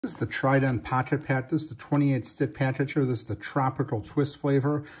This is the Trident pocket patch. This is the 28 stick package here. This is the tropical twist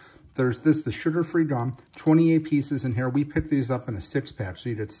flavor. There's this, the sugar-free gum, 28 pieces in here. We picked these up in a 6-pack, so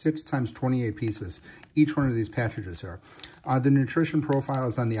you get 6 times 28 pieces, each one of these packages here. The nutrition profile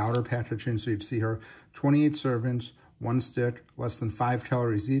is on the outer packaging, so you'd see here, 28 servings, 1 stick, less than 5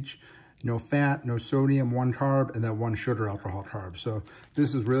 calories each, no fat, no sodium, 1 carb, and then 1 sugar alcohol carb. So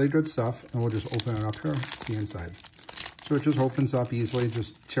this is really good stuff, and we'll just open it up here, see inside. So it just opens up easily,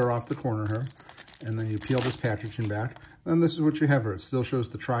 just tear off the corner here, and then you peel this packaging back. Then this is what you have here. It still shows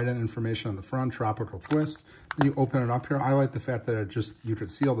the Trident information on the front, tropical twist. Then you open it up here. I like the fact that you could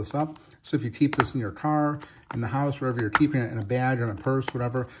seal this up. So if you keep this in your car, in the house, wherever you're keeping it, in a bag or in a purse,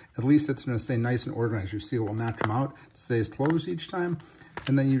 whatever, at least it's gonna stay nice and organized. You see it will not come out. It stays closed each time.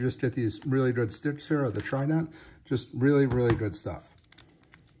 And then you just get these really good sticks here of the Trident. Just really, really good stuff.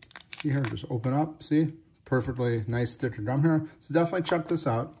 See here, just open up, see? Perfectly nice stick of gum here. So definitely check this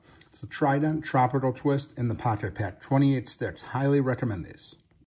out. It's the Trident Tropical Twist in the pocket pack. 28 sticks. Highly recommend these.